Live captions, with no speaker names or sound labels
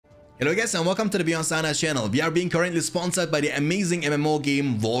Hello guys and welcome to the BeyondStandards channel. We are being currently sponsored by the amazing MMO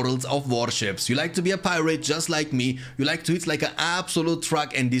game World of Warships. You like to be a pirate just like me, you like to hit like an absolute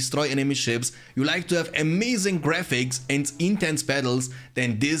truck and destroy enemy ships, you like to have amazing graphics and intense battles,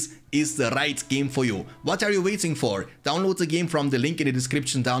 then this is the right game for you. What are you waiting for? Download the game from the link in the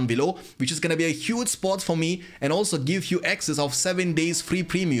description down below, which is gonna be a huge spot for me and also give you access of 7 days free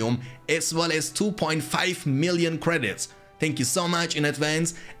premium as well as 2.5 million credits. Thank you so much in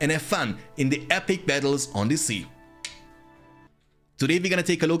advance and have fun in the epic battles on the sea. Today we're gonna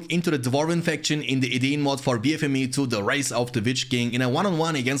take a look into the Dwarven faction in the Edain-Mod for BFME 2 The Rise of the Witch King in a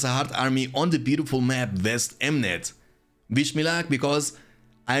one-on-one against a hard army on the beautiful map West Mnet. Wish me luck because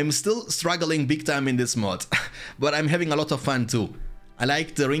I'm still struggling big time in this mod, but I'm having a lot of fun too. I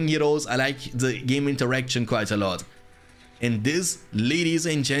like the ring heroes, I like the game interaction quite a lot. And this, ladies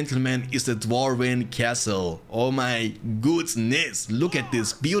and gentlemen, is the Dwarven castle. Oh my goodness, look at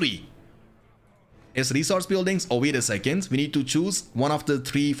this beauty. As resource buildings, oh wait a second, we need to choose one of the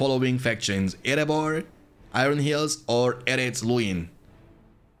three following factions. Erebor, Iron Hills or Eretz Luin.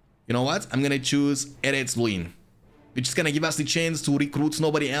 You know what, I'm gonna choose Eretz Luin, which is gonna give us the chance to recruit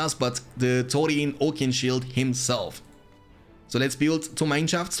nobody else but the Thorin Oakenshield himself. So let's build 2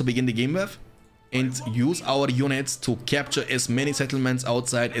 mineshafts to begin the game with and use our units to capture as many settlements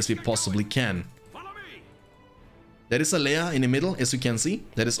outside as we possibly can. There is a layer in the middle, as you can see.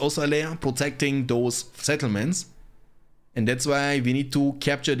 There is also a layer protecting those settlements. And that's why we need to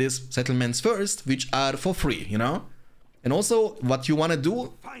capture these settlements first, which are for free, you know? And also, what you want to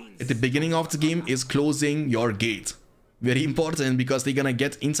do at the beginning of the game is closing your gate. Very important because they're gonna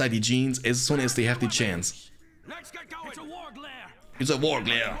get inside the genes as soon as they have the chance. It's a war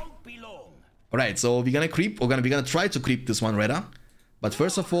glare. Alright, so we're gonna creep, we're gonna try to creep this one rather. But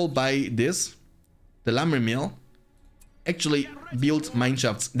first of all, by this, the lumber mill, actually build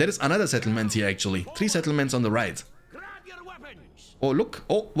mineshafts. There is another settlement here actually. 3 settlements on the right. Oh look,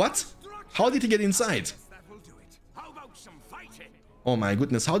 oh what? How did he get inside? Oh my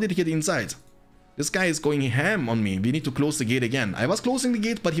goodness, how did he get inside? This guy is going ham on me. We need to close the gate again. I was closing the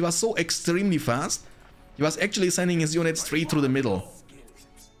gate, but he was so extremely fast. He was actually sending his units straight through the middle.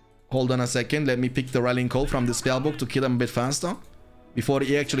 Hold on a second, let me pick the rallying call from the spellbook to kill him a bit faster. Before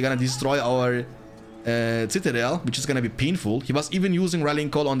he actually gonna destroy our citadel, which is gonna be painful. He was even using rallying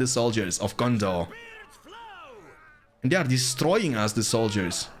call on the soldiers of Gondor. And they are destroying us, the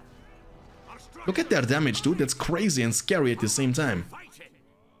soldiers. Look at their damage, dude. That's crazy and scary at the same time.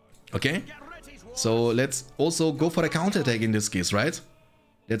 Okay, so let's also go for a counterattack in this case, right?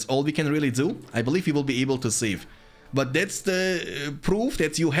 That's all we can really do. I believe we will be able to save. But that's the proof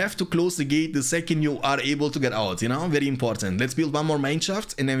that you have to close the gate the second you are able to get out, you know? Very important. Let's build one more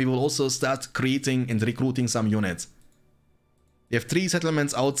mineshaft and then we will also start creating and recruiting some units. We have 3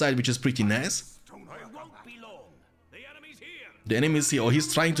 settlements outside, which is pretty nice. The enemy is here. Oh,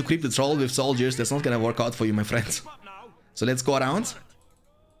 he's trying to creep the troll with soldiers. That's not gonna work out for you, my friend. So let's go around.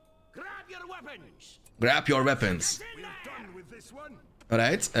 Grab your weapons.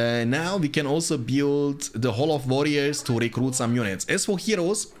 Alright, now we can also build the Hall of Warriors to recruit some units. As for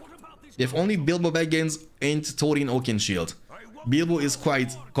heroes, we have only Bilbo Baggins and Thorin Oakenshield. Bilbo is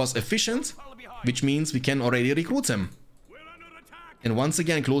quite cost efficient, which means we can already recruit him. And once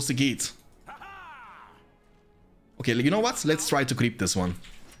again, close the gate. Okay, you know what? Let's try to creep this one.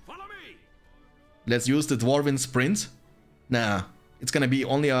 Let's use the Dwarven Sprint. Nah, it's gonna be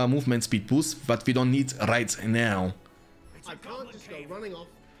only a movement speed boost, but we don't need right now. I can't just go running off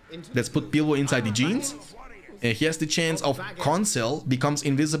into Let's put Bilbo inside the genes. He has the chance of Conceal, becomes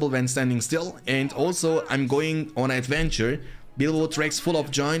invisible when standing still. And also, I'm going on adventure. Bilbo tracks full of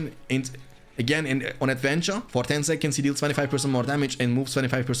join and again on adventure. For 10 seconds he deals 25% more damage and moves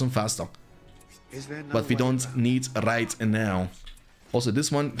 25% faster. But we don't need right now. Also,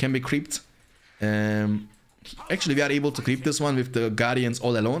 this one can be creeped. Actually, we are able to creep this one with the Guardians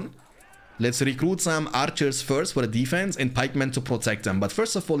all alone. Let's recruit some archers first for the defense and pikemen to protect them. But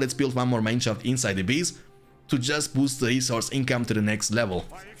first of all, let's build one more mineshaft inside the base to just boost the resource income to the next level.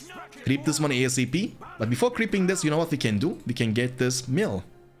 Creep this one ASAP. But before creeping this, you know what we can do? We can get this mill.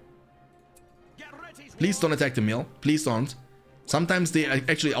 Please don't attack the mill. Please don't. Sometimes they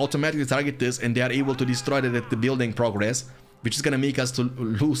actually automatically target this and they are able to destroy it at the building progress, which is gonna make us to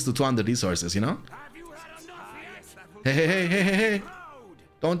lose the 200 resources, you know? Hey, hey, hey, hey, hey, hey.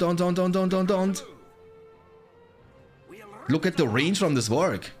 Don't. Look at the range from this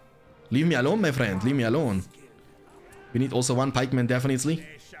work. Leave me alone, my friend. Leave me alone. We need also 1 pikeman, definitely.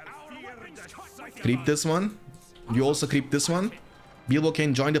 Creep this one. You also creep this one. Bilbo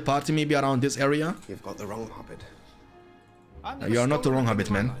can join the party maybe around this area. You've got the wrong hobbit. You are not the wrong habit,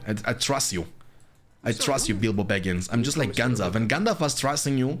 man. I trust you. I trust you, Bilbo Baggins. I'm just like Gandalf. When Gandalf was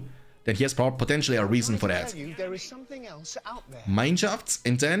trusting you, then he has potentially a reason for that. There is something else out there. Mineshafts,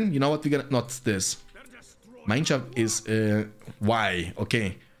 and then, you know what, we're gonna... Not this. Mineshaft is Y,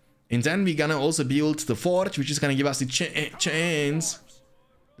 okay. And then we're gonna also build the forge, which is gonna give us the chance.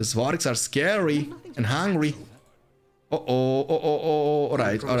 The Zwargs are scary and hungry.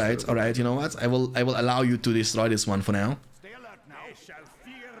 Alright, you know what? I will allow you to destroy this one for now.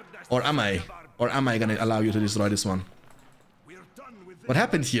 Or am I? Or am I gonna allow you to destroy this one? What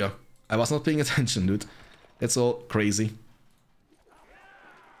happened here? I was not paying attention, dude. That's so crazy.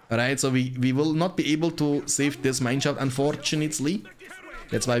 Alright, so we will not be able to save this mineshaft, unfortunately.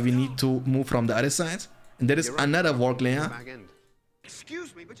 That's why we need to move from the other side. And there is another work layer.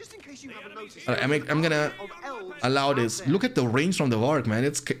 Excuse me, but just in case you haven't noticed, I'm gonna allow this. Look at the range from the work, man.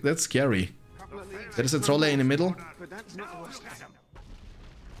 That's scary. There is a troll layer in the middle.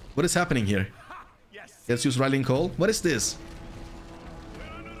 What is happening here? Let's use Riley Cole. What is this?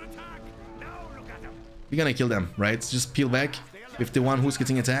 We're gonna kill them, right? Just peel back with the one who's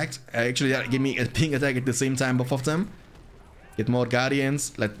getting attacked. Actually, that gave me a ping attack at the same time, both of them. Get more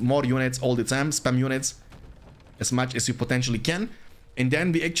guardians, like more units all the time. Spam units as much as you potentially can. And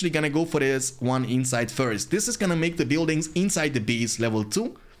then we're actually gonna go for this one inside first. This is gonna make the buildings inside the base level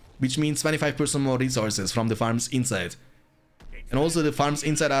 2, which means 25% more resources from the farms inside. And also the farms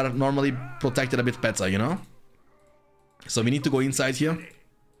inside are normally protected a bit better, you know? So we need to go inside here.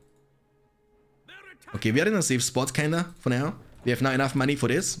 Okay, we are in a safe spot kinda for now. We have now enough money for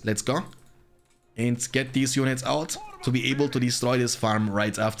this. Let's go. And get these units out to be able to destroy this farm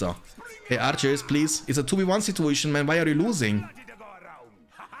right after. Hey archers, please. It's a 2v1 situation, man. Why are you losing?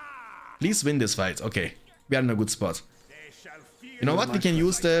 Please win this fight. Okay, we are in a good spot. You know what? We can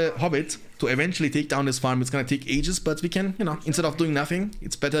use the Hobbit to eventually take down this farm. It's gonna take ages, but we can, you know, instead of doing nothing,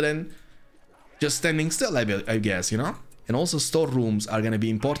 it's better than just standing still, I guess, you know? And also storerooms are gonna be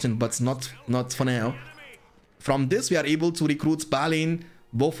important, but not for now. From this, we are able to recruit Balin,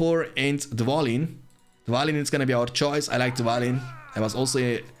 Bofor, and Dvalin. Dvalin is gonna be our choice. I like Dvalin. I was also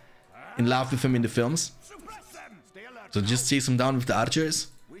in love with him in the films. So just chase him down with the archers.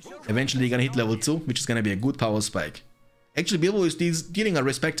 Eventually, they're gonna hit level 2, which is gonna be a good power spike. Actually, Bilbo is dealing a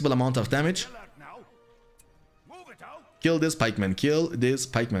respectable amount of damage. Kill this pikeman. Kill this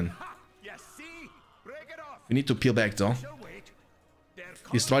pikeman. We need to peel back though.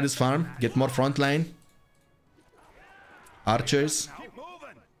 Destroy this farm. Get more frontline. Archers.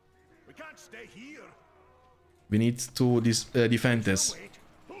 We need to defend this.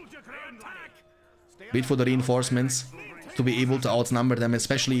 Wait for the reinforcements to be able to outnumber them,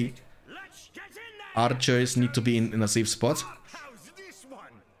 especially archers need to be in a safe spot.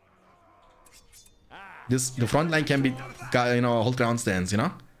 The front line can be, you know, hold ground stance, you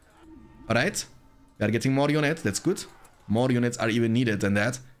know. Alright, we are getting more units. That's good. More units are even needed than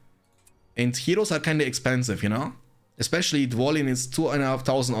that. And heroes are kind of expensive, you know. Especially Dwalin is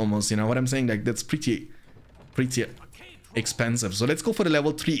 2,500 almost. You know what I'm saying? Like that's pretty expensive. So let's go for the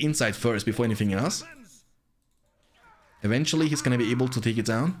level 3 inside first before anything else. Eventually he's gonna be able to take it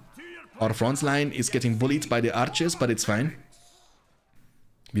down. Our front line is getting bullied by the archers, but it's fine.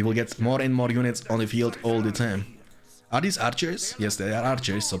 We will get more and more units on the field all the time. Are these archers? Yes, they are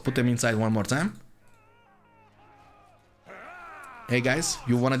archers, so put them inside one more time. Hey guys,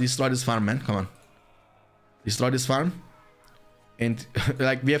 you wanna destroy this farm, man? Come on. Destroy this farm. And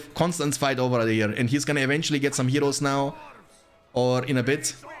like we have constant fight over here, and he's gonna eventually get some heroes now. Or in a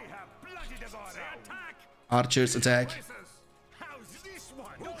bit. Archers attack.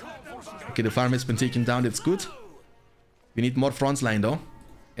 Okay, the farm has been taken down, that's good. We need more front line though.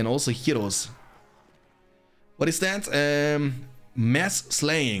 And also heroes. What is that? Mass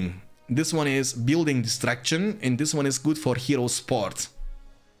slaying. This one is building distraction, and this one is good for hero sport.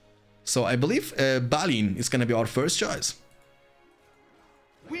 So I believe Balin is gonna be our first choice.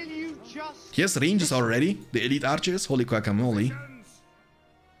 He has ranges already, the elite archers, holy guacamole.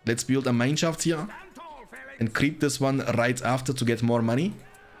 Let's build a mineshaft here. And creep this one right after to get more money.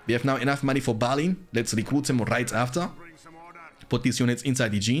 We have now enough money for Balin. Let's recruit him right after. Put these units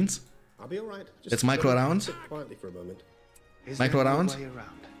inside the genes. I'll be all right. Let's micro around. Sit quietly for a moment. Micro around.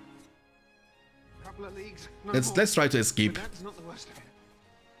 Let's try to escape.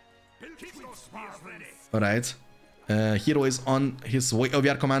 Alright. Hero is on his way. Oh, we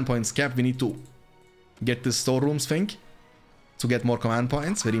are command points capped. We need to get the storerooms thing to get more command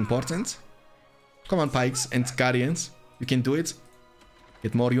points. Very important. Come on, pikes and guardians. You can do it.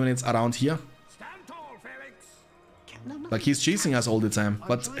 Get more units around here. Like he's chasing us all the time.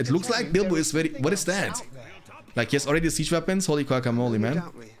 But it looks like Bilbo is very... What is that? Like, he has already siege weapons. Holy guacamole, You man.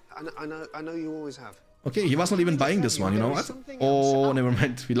 doubt me. I know you always have. Okay, he was not even buying this one, you know what? Oh, never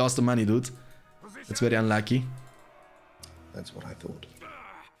mind. We lost the money, dude. That's very unlucky. That's what I thought.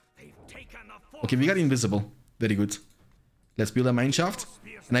 Okay, we got invisible. Very good. Let's build a mine shaft.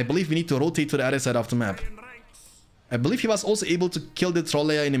 And I believe we need to rotate to the other side of the map. I believe he was also able to kill the troll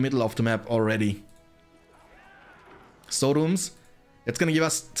layer in the middle of the map already. Storerooms. That's gonna give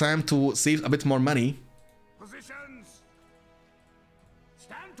us time to save a bit more money.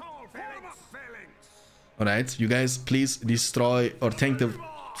 Alright, you guys please destroy or tank the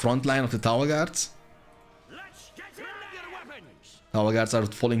front line of the tower guards. Tower guards are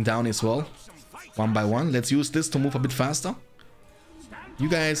falling down as well. One by one. Let's use this to move a bit faster. You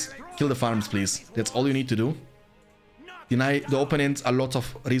guys kill the farms, please. That's all you need to do. Deny the opponent a lot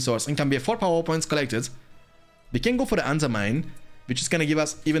of resource income. We have 4 power points collected. We can go for the undermine, which is gonna give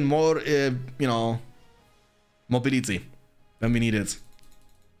us even more, you know, mobility when we need it.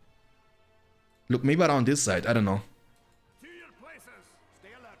 Look, maybe around this side. I don't know.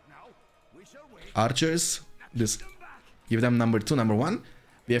 Archers. This. Give them number 2, number 1.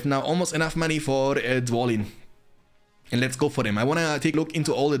 We have now almost enough money for Dwalin. And let's go for him. I want to take a look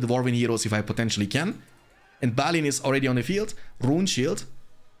into all the Dwarven heroes if I potentially can. And Balin is already on the field. Rune Shield.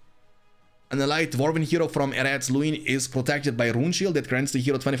 An allied Dwarven hero from Erad's Luin is protected by Rune Shield that grants the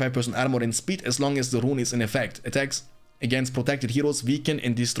hero 25% armor and speed as long as the rune is in effect. Attacks against protected heroes weaken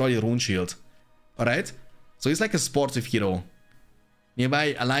and destroy the Rune Shield. Alright? So he's like a sportive hero.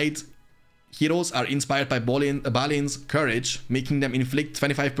 Nearby allied heroes are inspired by Balin's courage, making them inflict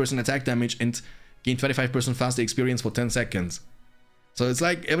 25% attack damage and gain 25% faster experience for 10 seconds. So it's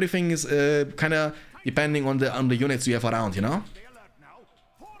like everything is kind of depending on the units you have around, you know?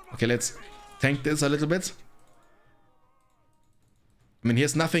 Okay, let's tank this a little bit. I mean, he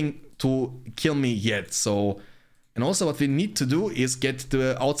has nothing to kill me yet, so... And also what we need to do is get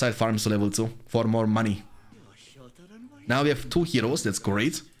the outside farms to level 2 for more money. Now we have 2 heroes, that's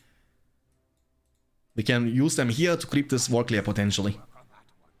great. We can use them here to creep this war clear potentially.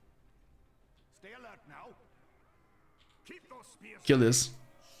 Kill this.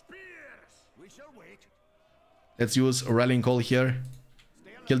 Let's use a rallying call here.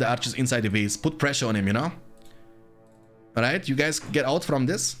 Kill the archers inside the base. Put pressure on him, you know? Alright, you guys get out from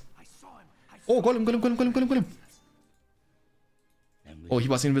this. Oh, Gollum. Oh, he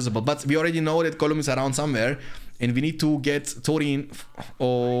was invisible. But we already know that Gollum is around somewhere. And we need to get Thorin.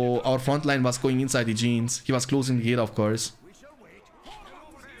 Oh, our front line was going inside the jeans. He was closing the gate, of course.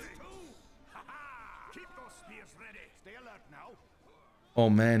 Oh,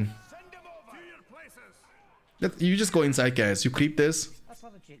 man. You just go inside, guys. You creep this.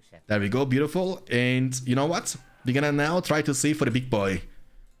 There we go. Beautiful. And you know what? We're gonna now try to save for the big boy.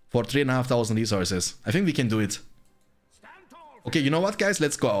 For 3,500 resources. I think we can do it. Okay, you know what, guys?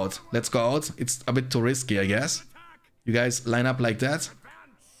 Let's go out. Let's go out. It's a bit too risky, I guess. You guys line up like that.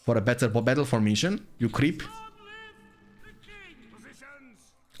 For a better battle formation. You creep.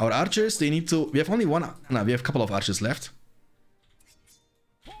 Our archers, they need to... We have only one... No, we have a couple of archers left.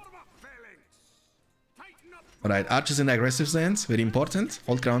 Alright, archers in the aggressive stance. Very important.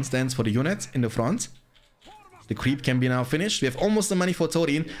 Hold ground stance for the unit in the front. The creep can be now finished. We have almost the money for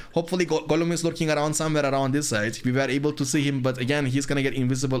Thorin. Hopefully Gollum is lurking around somewhere around this side. We were able to see him, but again, he's gonna get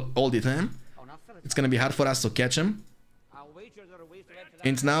invisible all the time. It's gonna be hard for us to catch him.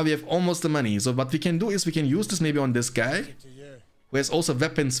 And now we have almost the money. So what we can do is we can use this maybe on this guy. Who has also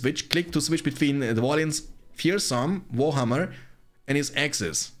weapon switch. Click to switch between the Dwalin's Fearsome, Warhammer, and his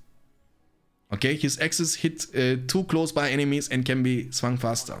axes. Okay, his axes hit too close by enemies and can be swung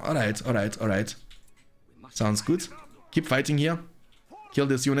faster. Alright. Sounds good. Keep fighting here. Kill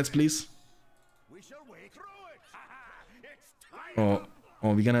these units, please. Oh,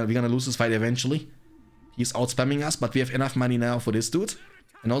 we're gonna lose this fight eventually. He's out spamming us, but we have enough money now for this dude.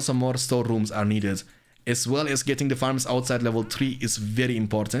 And also more storerooms are needed. As well as getting the farms outside level 3 is very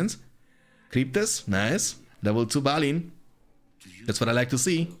important. Creep this. Nice. Level 2 Balin. That's what I like to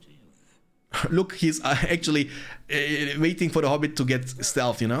see. Look, he's actually waiting for the Hobbit to get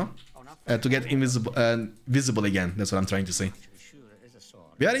stealth, you know? To get visible again. That's what I'm trying to say.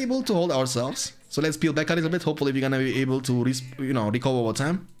 We are able to hold ourselves. So let's peel back a little bit. Hopefully we're gonna be able to recover over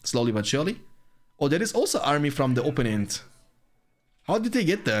time. Slowly but surely. Oh, there is also army from the opponent. How did they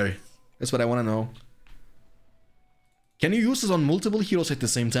get there? That's what I want to know. Can you use this on multiple heroes at the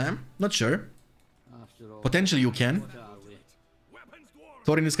same time? Not sure. Potentially you can.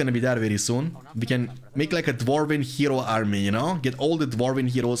 Thorin is gonna be there very soon. We can make like a Dwarven hero army, you know? Get all the Dwarven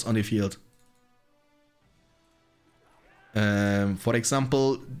heroes on the field. For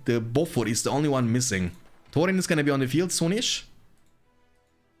example, the Bofur is the only one missing. Thorin is gonna be on the field soonish.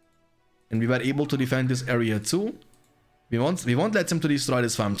 And we were able to defend this area too. We won't let him to destroy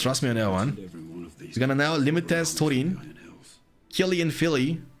this farm. Trust me on that one. He's gonna now limit test Thorin. Killian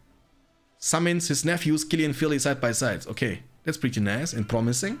Philly summons his nephews Killian and Philly side by side. Okay, that's pretty nice and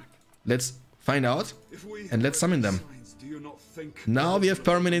promising. Let's find out and let's summon them. Now we have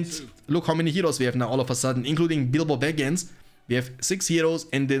permanent. Look how many heroes we have now all of a sudden, including Bilbo Baggins. We have 6 heroes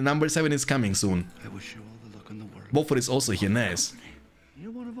and the number 7 is coming soon. Beaufort is also here. Nice.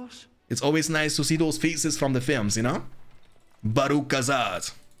 It's always nice to see those faces from the films, you know? Baruch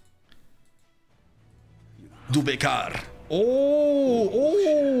Kazad. Du Bekár.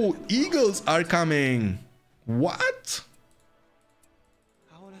 Oh, eagles are coming. What?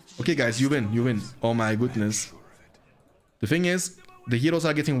 Okay, guys, you win. Oh my goodness. The thing is, the heroes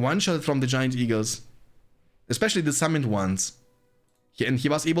are getting one shot from the giant eagles. Especially the summoned ones. And he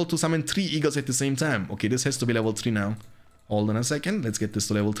was able to summon 3 eagles at the same time. Okay, this has to be level 3 now. Hold on a second. Let's get this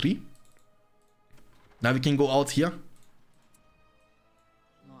to level 3. Now we can go out here.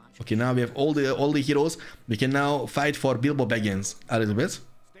 Okay, now we have all the heroes. We can now fight for Bilbo Baggins a little bit.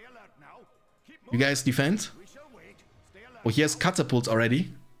 You guys defend. Oh, he has catapults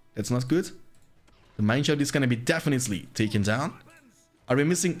already. That's not good. The mineshaft is gonna be definitely taken down. Are we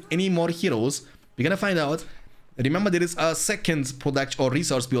missing any more heroes? We're gonna find out. Remember, there is a second product or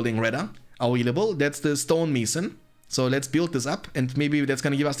resource building radar available. That's the stone mason. So let's build this up, and maybe that's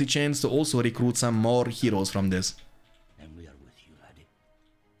gonna give us the chance to also recruit some more heroes from this.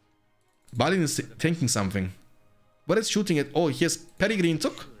 Balin is thinking something. What is shooting at? Oh, here's Peregrine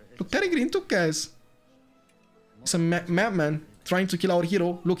Took. Look, Peregrine Took, guys. He's a madman trying to kill our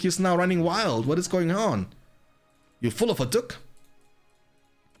hero. Look, he's now running wild. What is going on? You're full of a Took.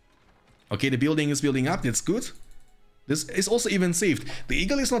 Okay, the building is building up. That's good. This is also even saved. The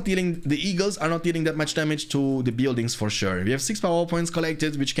eagles are not dealing that much damage to the buildings for sure. We have 6 power points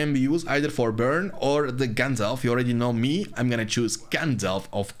collected, which can be used either for burn or the Gandalf. You already know me. I'm gonna choose Gandalf,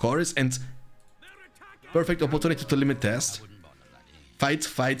 of course, and perfect opportunity to limit test. Fight.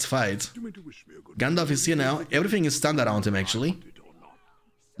 Gandalf is here now. Everything is stunned around him, actually.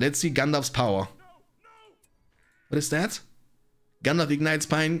 Let's see Gandalf's power. What is that? Gandalf ignites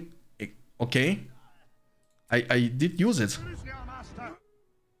Pine. Okay. I did use it.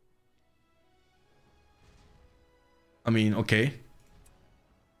 I mean, okay.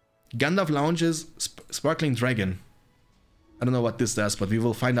 Gandalf launches Sparkling Dragon. I don't know what this does, but we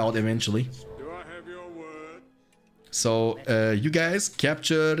will find out eventually. So, you guys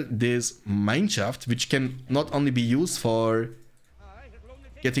capture this mineshaft, which can not only be used for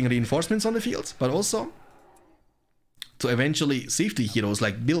getting reinforcements on the field, but also to eventually save the heroes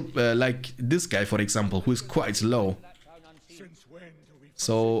like like this guy, for example, who is quite low.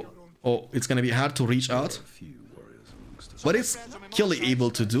 So, oh, it's gonna be hard to reach out. What is Killy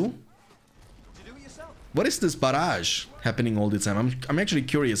able to do? What is this barrage happening all the time? I'm actually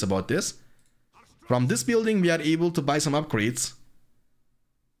curious about this. From this building, we are able to buy some upgrades.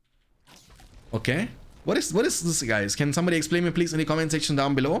 Okay. What is this, guys? Can somebody explain me, please, in the comment section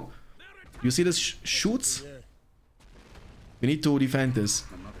down below? You see this shoots? We need to defend this.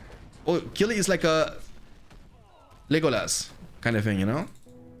 Oh, Killy is like a Legolas kind of thing, you know?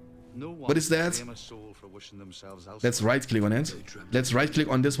 What is that? Let's right click on it. Let's right click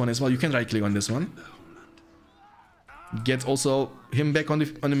on this one as well. You can right click on this one. Get also him back on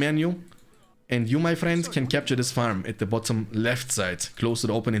the menu. And you, my friend, can capture this farm at the bottom left side, close to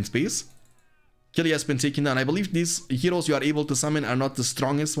the opening space. Killy has been taken down. I believe these heroes you are able to summon are not the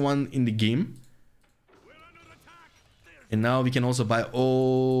strongest one in the game. And now we can also buy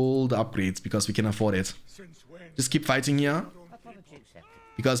all the upgrades because we can afford it. Just keep fighting here.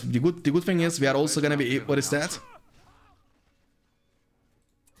 Because the good thing is we are also gonna be. What is that?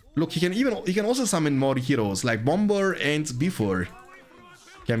 Look, he can also summon more heroes like Bomber and Before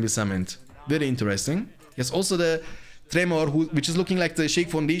can be summoned. Very interesting. Yes, also the Tremor, which is looking like the Shake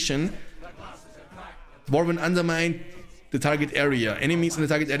Foundation. Dwarven undermine the target area. Enemies in the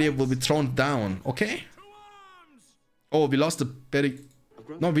target area will be thrown down. Okay. Oh, we lost the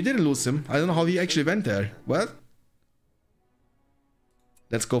No, we didn't lose him. I don't know how he actually went there. What?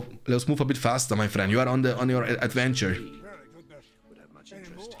 Let's go. Let's move a bit faster, my friend. You are on your adventure.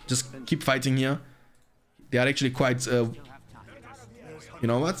 Just keep fighting here. They are actually quite. You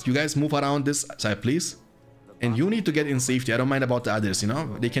know what? You guys move around this side, please. And you need to get in safety. I don't mind about the others. You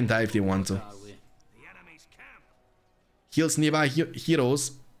know, they can die if they want to. Heals nearby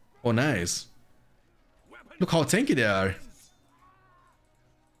heroes. Oh, nice. Look how tanky they are.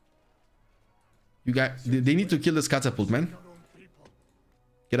 You guys, they need to kill this catapult, man.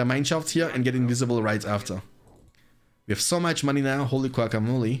 Get a mineshaft here and get invisible right after. We have so much money now. Holy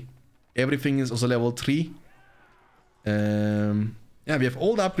guacamole. Everything is also level 3. Yeah, we have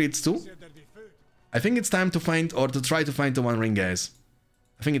all the upgrades too. I think it's time to find, or to try to find the One Ring, guys.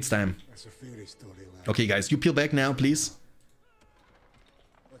 I think it's time. Okay, guys, you peel back now, please.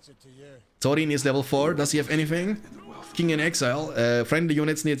 Thorin is level 4. Does he have anything? King in Exile. Friendly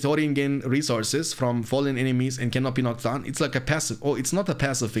units near Thorin gain resources from fallen enemies and cannot be knocked down. It's like a passive. Oh, it's not a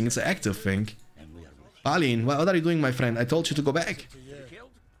passive thing. It's an active thing. Balin, what are you doing, my friend? I told you to go back.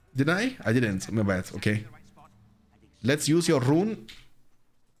 Did I? I didn't. My bad. Okay. Let's use your rune.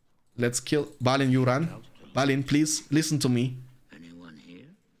 Let's kill Balin. You run. Balin, please listen to me.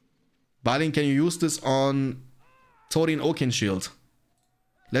 Balin, can you use this on Thorin Oakenshield?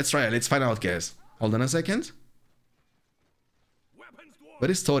 Let's try it. Let's find out, guys. Hold on a second.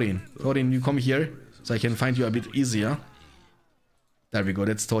 Where is Thorin? Thorin, you come here so I can find you a bit easier. There we go.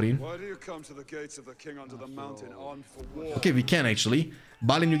 That's Thorin. Why do you come to the gates of the king under the mountain armed for war? Okay, we can actually.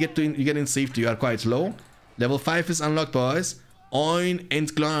 Balin, you get in safety. You are quite low. Level 5 is unlocked, boys. Oin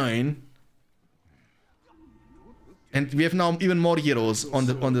and Klein. And we have now even more heroes on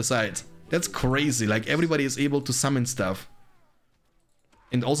the side. That's crazy. Like, everybody is able to summon stuff.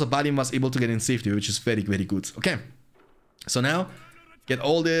 And also Balin was able to get in safety, which is very, very good. Okay. So now get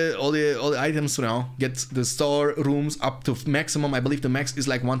all the items now. Get the store rooms up to maximum. I believe the max is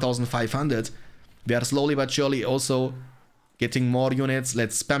like 1,500. We are slowly but surely also getting more units.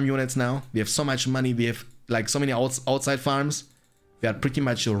 Let's spam units now. We have so much money. We have like so many outside farms. We are pretty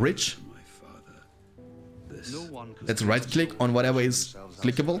much rich. Let's right click on whatever is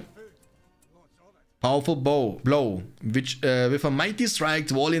clickable. Powerful blow, which with a mighty strike,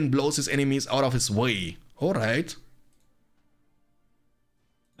 Dwalin blows his enemies out of his way. Alright.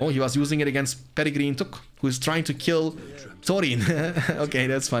 Oh, he was using it against Peregrine Took, who is trying to kill Thorin. Okay,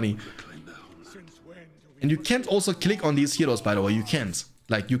 that's funny. And you can't also click on these heroes, by the way. You can't.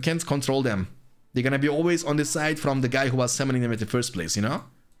 Like, you can't control them. They're gonna be always on the side from the guy who was summoning them in the first place, you know?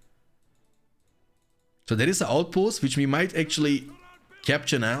 So there is an outpost, which we might actually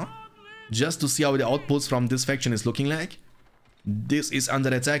capture now. Just to see how the outpost from this faction is looking like. This is under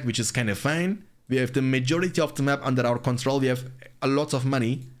attack, which is kind of fine. We have the majority of the map under our control. We have a lot of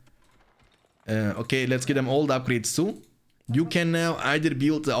money. Okay, let's get them all the upgrades too. You can now either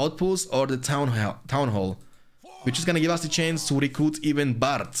build the outpost or the town hall, which is gonna give us the chance to recruit even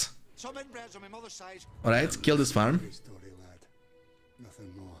Bart. Alright, kill this farm.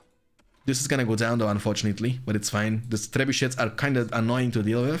 This is gonna go down though, unfortunately, but it's fine. The trebuchets are kind of annoying to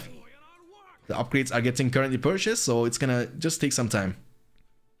deal with. The upgrades are getting currently purchased, so it's gonna just take some time.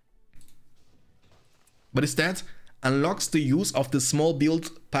 But instead, unlocks the use of the small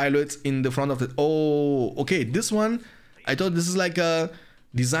build pilots in the front of the... Oh, okay, this one, I thought this is like a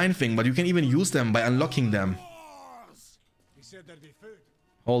design thing, but you can even use them by unlocking them.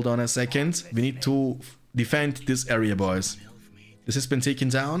 Hold on a second. We need to defend this area, boys. This has been taken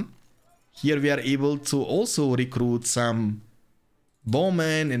down. Here we are able to also recruit some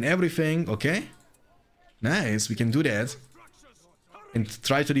bowmen and everything. Okay, nice, we can do that and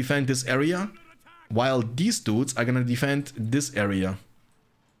try to defend this area while these dudes are gonna defend this area.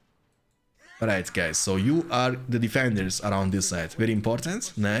 Alright, guys, so you are the defenders around this side. Very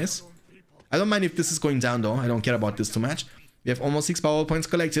important. Nice. I don't mind if this is going down though. I don't care about this too much. We have almost 6 power points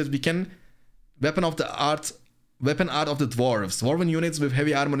collected. We can weapon art of the dwarves. Dwarven units with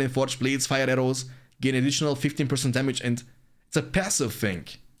heavy armor and forged blades, fire arrows gain additional 15% damage, and it's a passive thing.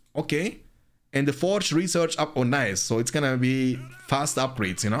 Okay. And the forge research up. Oh, nice. So it's gonna be fast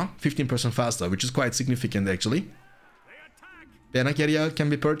upgrades, you know? 15% faster, which is quite significant actually. Bannock area can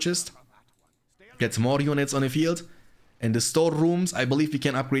be purchased. Get more units on the field. And the store rooms, I believe we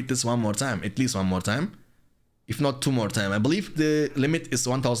can upgrade this one more time. At least one more time. If not 2 more times. I believe the limit is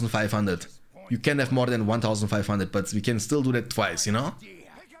 1,500. You can have more than 1,500, but we can still do that twice, you know?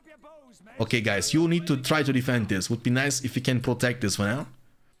 Okay, guys, you need to try to defend this. Would be nice if you can protect this for now.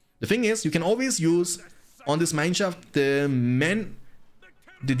 The thing is, you can always use on this mineshaft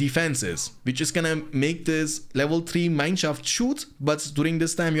the defenses, which is gonna make this level 3 mineshaft shoot, but during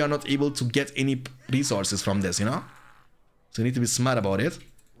this time you are not able to get any resources from this, you know? So you need to be smart about it.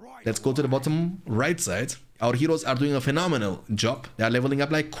 Let's go to the bottom right side. Our heroes are doing a phenomenal job. They are leveling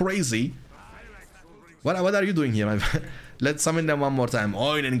up like crazy. What are you doing here, my friend? Let's summon them one more time.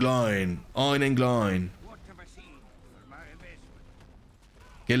 Oin and Gloin. Oin and Gloin.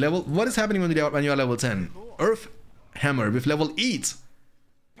 Okay, level. What is happening when you are level 10? Earth Hammer with level 8.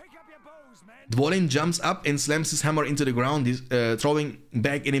 Dwalin jumps up and slams his hammer into the ground, throwing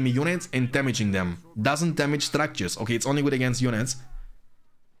back enemy units and damaging them. Doesn't damage structures. Okay, it's only good against units.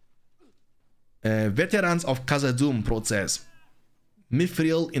 Veterans of Khazad-dûm Prozess.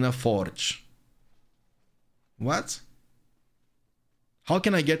 Mithril in a forge. What? How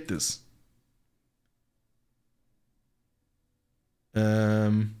can I get this? I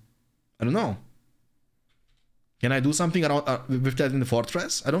don't know. Can I do something around with that in the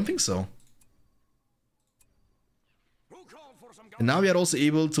fortress? I don't think so. And now we are also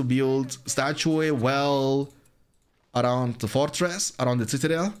able to build statue well around the fortress, around the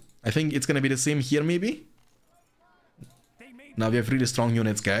citadel. I think it's gonna be the same here maybe. Now we have really strong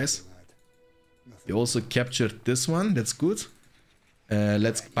units, guys. We also captured this one, that's good.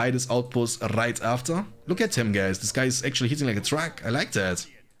 Let's buy this outpost right after. Look at him, guys. This guy is actually hitting like a truck. I like that.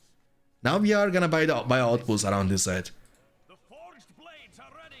 Now we are gonna buy our outposts around this side.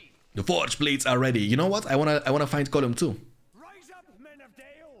 The forged blades are ready. You know what? I wanna find Gollum too.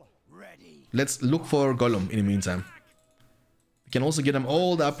 Let's look for Gollum in the meantime. We can also get them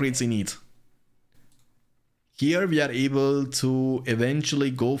all the upgrades they need. Here we are able to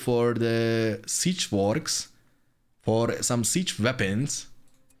eventually go for the siege works, for some siege weapons.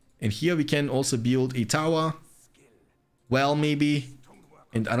 And here we can also build a tower, well maybe,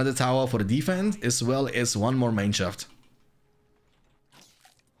 and another tower for the defense, as well as one more mineshaft.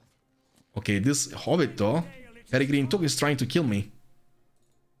 Okay, this hobbit though, Peregrine Took, is trying to kill me.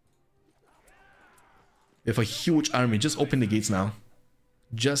 We have a huge army. Just open the gates now.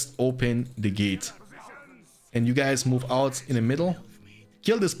 Just open the gate. And you guys move out in the middle.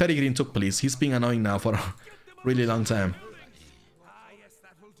 Kill this Peregrine Took, please. He's being annoying now for a really long time.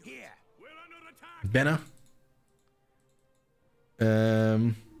 Banner.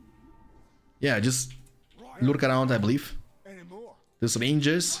 Yeah, just lurk around, I believe. There's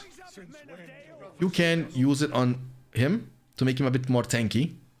rangers. You can use it on him to make him a bit more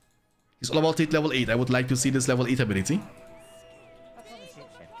tanky. He's all about it level 8. I would like to see this level 8 ability.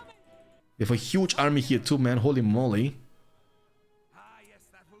 We have a huge army here too, man. Holy moly.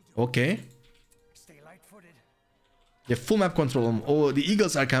 Okay. You have full map control. Oh, the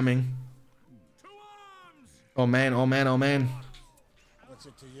eagles are coming. Oh man, oh man, oh man.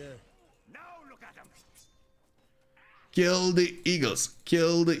 Kill the eagles.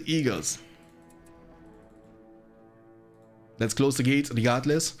 Kill the eagles. Let's close the gate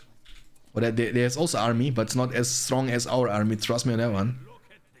regardless. But there's also army, but it's not as strong as our army. Trust me on that one.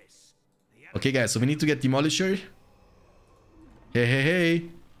 Okay, guys, so we need to get Demolisher. Hey, hey, hey.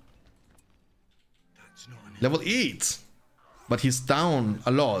 Level 8. But he's down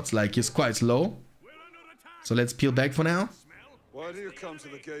a lot. Like, he's quite low. So let's peel back for now. Why do you come to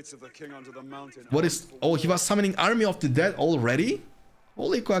the gates of the king under the mountain? What is... Oh, he was summoning Army of the Dead already?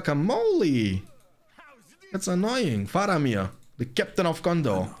 Holy guacamole. That's annoying. Faramir, the captain of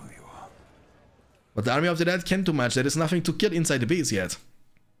Gondor. But the Army of the Dead can't do much. There is nothing to kill inside the base yet.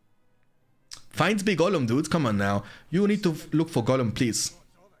 Find big Gollum, dude. Come on now. You need to look for Gollum, please.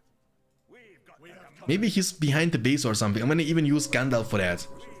 Maybe he's behind the base or something. I'm gonna even use Gandalf for that.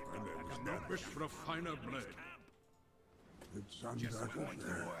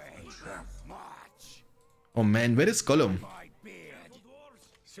 Oh man, where is Gollum?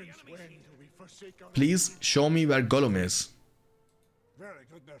 Please show me where Gollum is.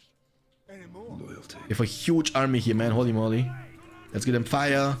 We have a huge army here, man. Holy moly. Let's give them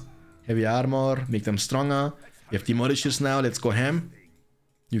fire, heavy armor, make them stronger. We have demolishers now. Let's go ham.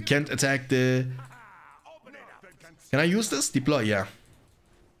 You can't attack the... Can I use this? Deploy, yeah.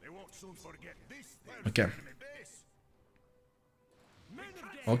 Okay.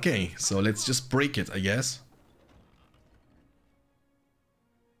 Okay, so let's just break it, I guess.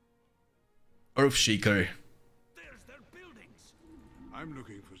 Earthshaker. I'm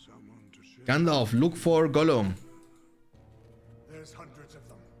looking for someone to share. Gandalf, look for Gollum. There's hundreds of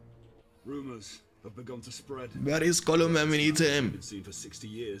them. Rumors have begun to spread. Where is Gollum when we need him? Been seen for 60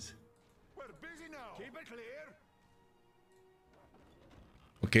 years. We're busy now. Keep it clear.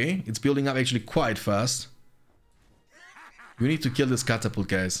 Okay, it's building up actually quite fast. We need to kill this catapult,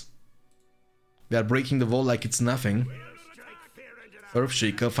 guys. We are breaking the wall like it's nothing.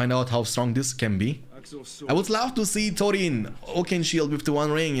 Earthshaker, find out how strong this can be. I would love to see Thorin Oakenshield with the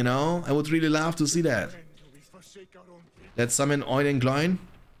One Ring, you know? I would really love to see that. Let's summon Edain Gloin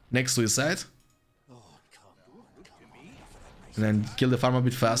next to his side. And then kill the farm a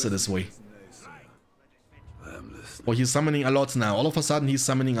bit faster this way. Oh, he's summoning a lot now. All of a sudden, he's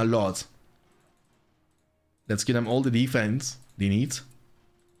summoning a lot. Let's give them all the defense they need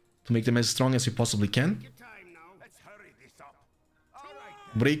to make them as strong as we possibly can.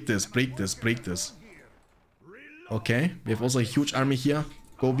 Break this, break this, break this. Okay, we have also a huge army here.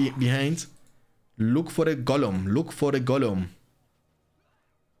 Go behind. Look for the Gollum. Look for the Gollum.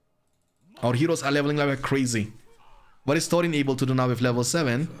 Our heroes are leveling like crazy. What is Thorin able to do now with level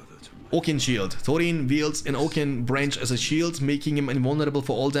 7? Oaken Shield. Thorin wields an Oaken branch as a shield, making him invulnerable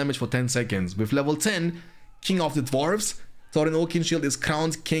for all damage for 10 seconds. With level 10, King of the Dwarves, Thorin Oaken Shield is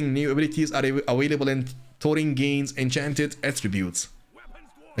crowned king. New abilities are available and Thorin gains enchanted attributes.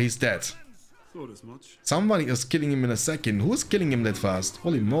 He's dead. Somebody is killing him in a second. Who's killing him that fast?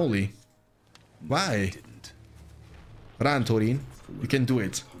 Holy moly. Why? Run, Thorin. You can do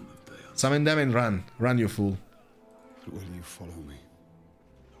it. Summon them and run. Run, you fool. Will you follow me?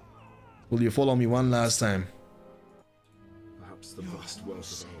 Will you follow me one last time? Perhaps the vast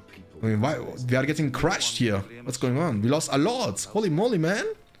wealth of our people. I mean, why? We are getting crushed here. What's going on? We lost a lot. Holy moly, man.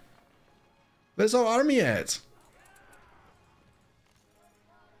 Where's our army at?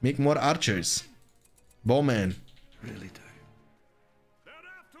 Make more archers. Bowman. Really do.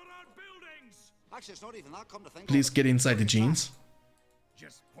 Actually, it's not even that. Come to think Please get inside the jeans.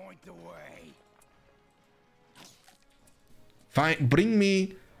 Just point the way. Fine, bring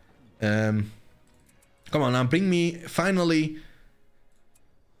me... come on now, bring me, finally,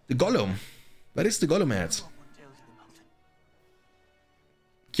 the Gollum. Where is the Gollum at?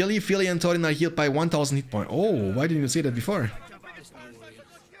 Killy, Philly, and Thorin are healed by 1000 hit points. Oh, why didn't you say that before?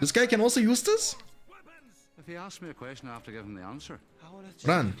 This guy can also use this? If he asks me a question, I have to give him the answer.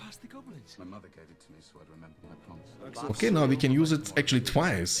 Run. My mother gave it to me, so I'd remember my promise. Okay, now we can use it actually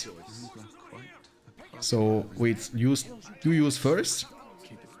twice. So, wait, you use first,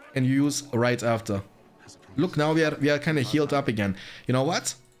 and you use right after. Look, now we are kind of healed up again. You know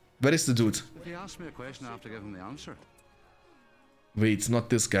what? Where is the dude? If he asks me a question, I have to give him the answer. Wait, not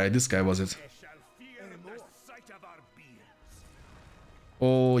this guy. This guy was it.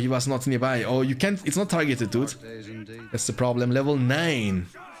 Oh, he was not nearby. Oh, you can't... It's not targeted, dude. That's the problem. Level 9.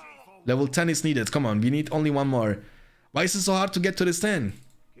 Level 10 is needed. Come on, we need only one more. Why is it so hard to get to this 10?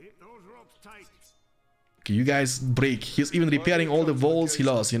 Okay, you guys break. He's even repairing all the walls he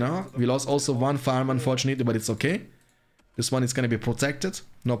lost, you know? We lost also one farm, unfortunately, but it's okay. This one is gonna be protected.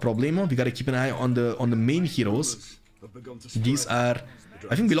 No problemo. We gotta keep an eye on the main heroes. These are...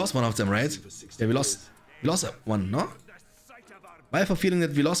 I think we lost one of them, right? Yeah, we lost one, no? I have a feeling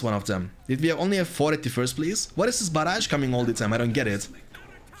that we lost one of them. Did we only have 4 at the first place? What is this barrage coming all the time? I don't get it.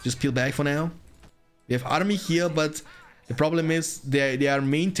 Just peel back for now. We have army here, but the problem is their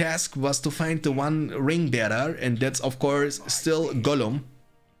main task was to find the one ring bearer, and that's of course still Gollum.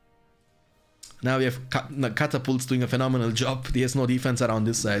 Now we have catapults doing a phenomenal job. He has no defense around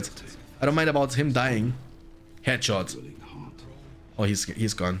this side. I don't mind about him dying. Headshot. Oh,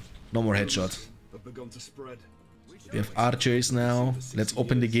 he's gone. No more headshot. We have archers now. Let's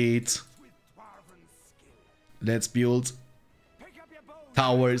open the gate. Let's build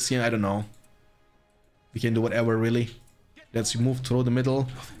towers here. I don't know. We can do whatever, really. Let's move through the middle.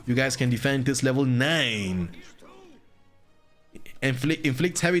 You guys can defend this. Level 9.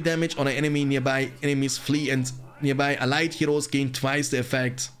 Inflicts heavy damage on an enemy nearby. Enemies flee and nearby allied heroes gain twice the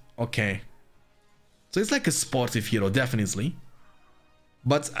effect. Okay. So it's like a sportive hero, definitely.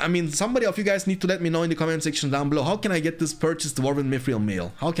 But, I mean, somebody of you guys need to let me know in the comment section down below. How can I get this purchased Dwarven Mithril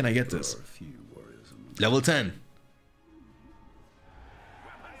Mail? How can I get this? Level 10.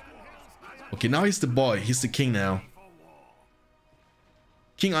 Okay, now he's the boy. He's the king now.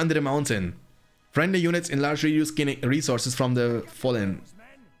 King under the mountain. Friendly units in large radius gain resources from the fallen.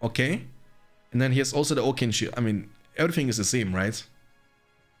 Okay. And then he has also the Oaken Shield. I mean, everything is the same, right?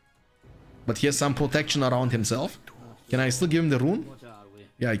 But he has some protection around himself. Can I still give him the rune?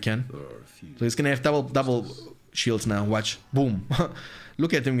 Yeah, I can. So he's gonna have double shields now. Watch. Boom.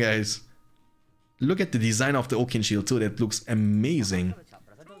 Look at him, guys. Look at the design of the Oaken Shield too. That looks amazing.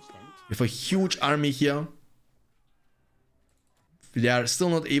 With a huge army here. They are still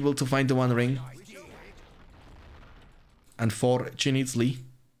not able to find the one ring. Unfortunately.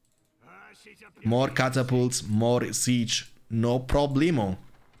 More catapults, more siege. No problemo.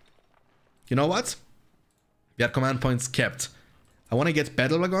 You know what? Their command points kept. I want to get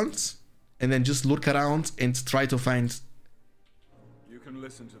battle wagons and then just look around and try to find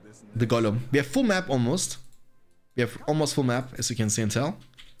the Gollum. We have full map almost. We have almost full map, as you can see and tell.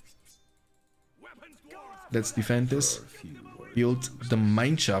 Let's defend this. Build the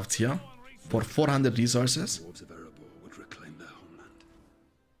mineshaft here for 400 resources.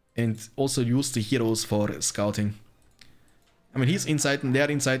 And also use the heroes for scouting. I mean, he's inside and they're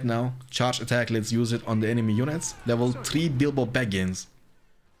inside now. Charge attack, let's use it on the enemy units. Level 3 Bilbo Baggins.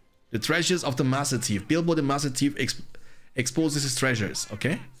 The treasures of the Master Thief. Bilbo the Master Thief exposes his treasures,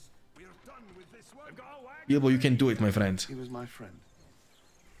 okay? Bilbo, you can do it, my friend. He was my friend.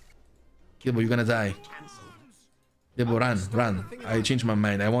 Bilbo, you're gonna die. Yeah, but run, run. I changed my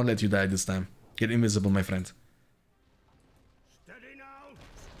mind. I won't let you die this time. Get invisible, my friend. Steady now.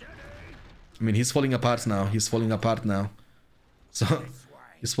 Steady. I mean, he's falling apart now. He's falling apart now. So,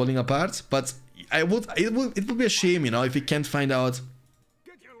 he's falling apart. But it would be a shame, you know, if we can't find out.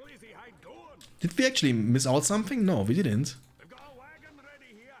 Get your lazy hide going. Did we actually miss out something? No, we didn't. We've got a wagon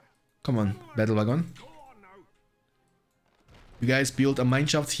ready here. Come on, battle wagon. Go on now. You guys build a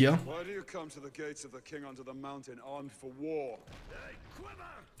mineshaft here. Why do you come to the gates of the king under the mountain armed for war? Quiver.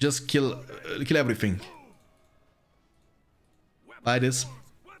 Just kill everything. Buy this.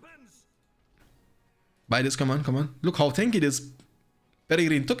 Weapons. Buy this, come on, come on. Look how tanky this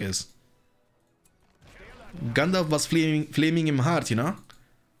Peregrine took is. Gandalf was flaming him hard, you know?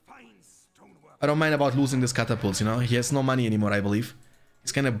 Fine stonework. I don't mind about losing this catapults, you know? He has no money anymore, I believe.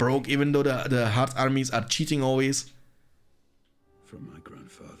 He's kind of broke, even though the hard armies are cheating always. From my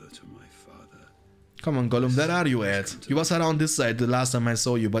grandfather to my father. Come on, Gollum, where are you at? You was around this side the last time I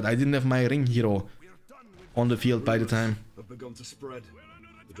saw you, but I didn't have my ring hero on the field by the time. Have begun to spread.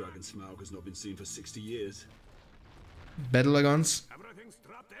 The dragon Smaug has not been seen for 60 years. Battle wagons. Everything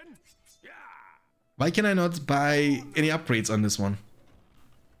strapped in? Yeah. Why can I not buy any upgrades on this one?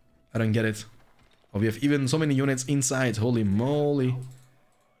 I don't get it. Oh, we have even so many units inside. Holy moly.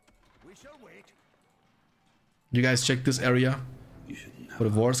 We shall wait. You guys check this area for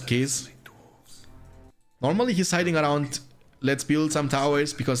the worst case. Normally he's hiding around. Let's build some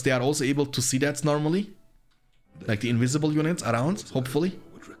towers because they are also able to see that normally. Like the invisible units around, hopefully.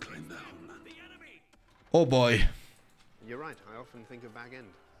 Would reclaim their homeland. Oh boy. You're right. I often think of Bag End.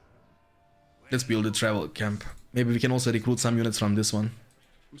 Let's build a travel camp. Maybe we can also recruit some units from this one.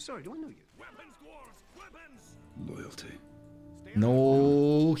 I'm sorry, do I know you? Weapons, dwarves. Weapons. Loyalty.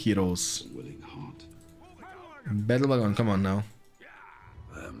 No heroes. Willing heart. Battle wagon, come on now.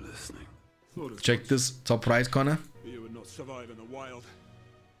 I am listening. Check this top right corner. You would not survive in the wild.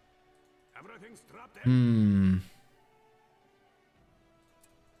 Everything strapped in.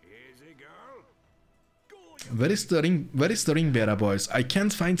 Easy, girl. Go. Where is the ring bearer, boys? I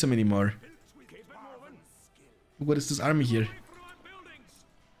can't find them anymore. Keep it moving. What is this army here? Through our buildings.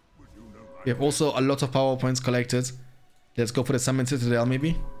 We have also a lot of power points collected. Let's go for the summon citadel,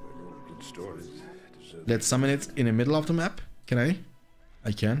 maybe. Good stories. Let's summon it in the middle of the map. Can I?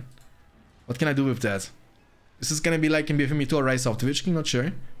 I can. What can I do with that? This is gonna be like in BFME 2 or Rise of the Witch King, not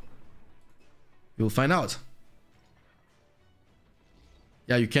sure. We'll find out.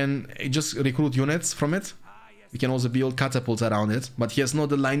 Yeah, you can just recruit units from it. You can also build catapults around it. But he has no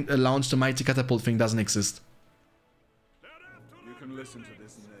launch the mighty catapult thing doesn't exist. You can listen to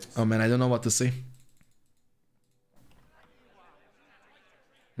this nays. Oh man, I don't know what to say.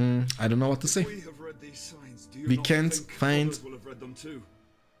 I don't know what to say. We have read these signs. Do you We not can't think find- others will have read them too?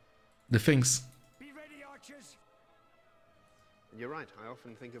 The things. Be ready, archers. You're right. I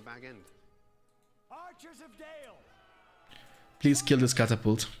often think of Bag End. Archers of Dale. Please kill this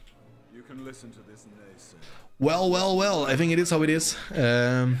catapult. You can listen to this nays. Well, well, well. I think it is how it is.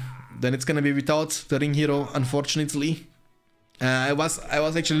 Then it's gonna be without the ring hero, unfortunately. I was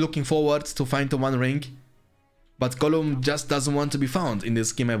actually looking forward to find the one ring, but Gollum just doesn't want to be found in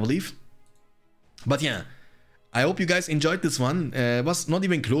this game, I believe. But yeah, I hope you guys enjoyed this one. It was not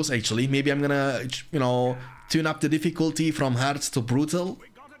even close actually. Maybe I'm gonna, you know, tune up the difficulty from hard to brutal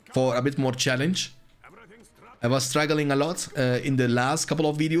for a bit more challenge. Everything strapped. I was struggling a lot in the last couple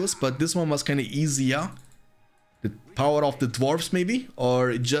of videos, but this one was kind of easier. The power of the dwarves maybe,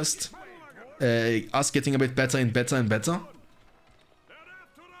 or just us getting a bit better and better and better. They're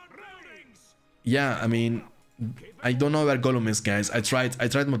after our buildings. Yeah, I mean, I don't know where Gollum is, guys. I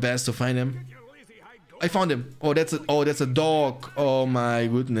tried my best to find him. Your lazy hide going. I found him. Oh, that's a dog. Oh my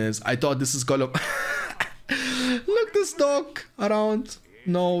goodness. I thought this is Gollum. Look, this dog around.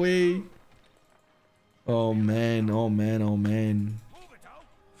 No way. Oh man, oh man, oh man. Move it out.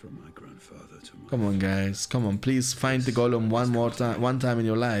 From my grandfather to my Come on, guys. Come on, please find the Gollum one time in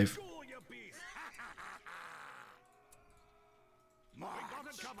your life. Go, you beast. We got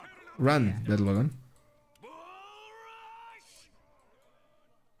it covered. Run, Battle Wagon. Bull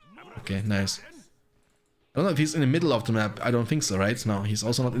rush. Okay, nice. I don't know if he's in the middle of the map. I don't think so, right? No, he's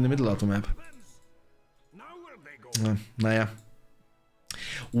also not in the middle of the map. Now where they go? Naja.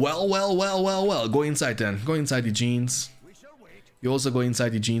 Well, well, well, well, well. Go inside then. Go inside the jeans. We shall wait. You also go inside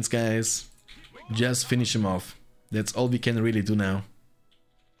the jeans, guys. Just finish him off. That's all we can really do now.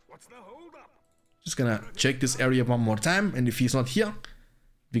 What's the hold up? Just gonna check this area one more time, and if he's not here,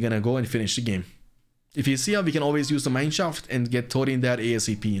 we're gonna go and finish the game. If he's here, we can always use the mineshaft and get Tori in there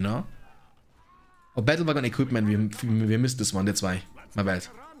ASAP, you know? Oh, battle wagon equipment, we missed this one, that's why. My bad.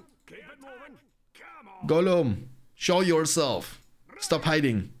 Run. Keep it moving. Come on. Gollum! Show yourself. Stop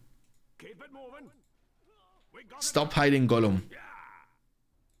hiding. Keep it moving. We got Stop hiding, Gollum.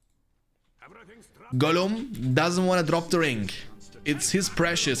 everything strapped. Gollum doesn't want to drop the ring. It's his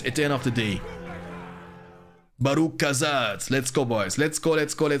precious at the end of the day. Baruch Kazat. Let's go, boys. Let's go,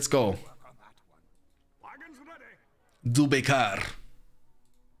 let's go, let's go. Wagons ready. Do Bekár.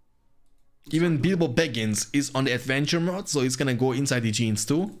 Even Bilbo Baggins is on the adventure mode, so it's gonna go inside the jeans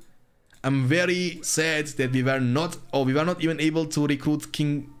too. I'm very sad that we were not even able to recruit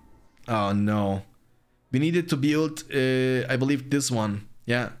King. Oh no. We needed to build, I believe this one.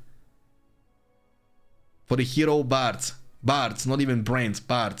 Yeah. For the hero Bard. Bard, not even Brent,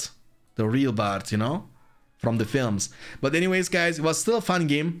 Bard. The real Bard, you know? From the films. But anyways, guys, it was still a fun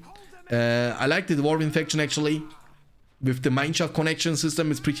game. I like the Dwarf Infection actually. With the mineshaft connection system,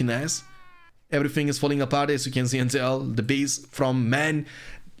 it's pretty nice. Everything is falling apart, as you can see and tell. The base from man,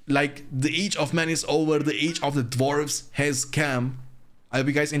 like the age of man is over, the age of the dwarves has come. I hope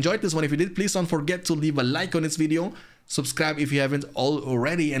you guys enjoyed this one. If you did, please don't forget to leave a like on this video. Subscribe if you haven't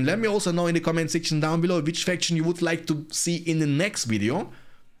already. And let me also know in the comment section down below which faction you would like to see in the next video.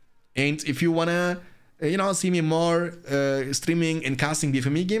 And if you wanna, you know, see me more streaming and casting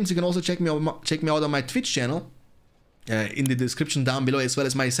BFME games, you can also check me out on my Twitch channel. In the description down below, as well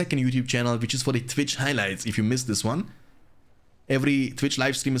as my second YouTube channel, which is for the Twitch highlights if you missed this one. Every Twitch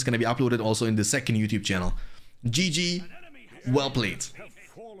live stream is going to be uploaded also in the second YouTube channel. GG, well played. Have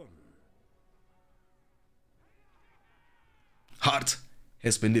fallen. Hard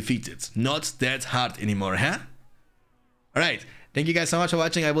has been defeated. Not that hard anymore, huh? Alright, thank you guys so much for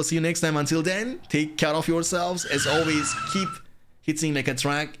watching. I will see you next time. Until then, take care of yourselves. As always, keep hitting like a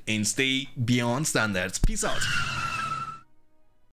track and stay beyond standards. Peace out.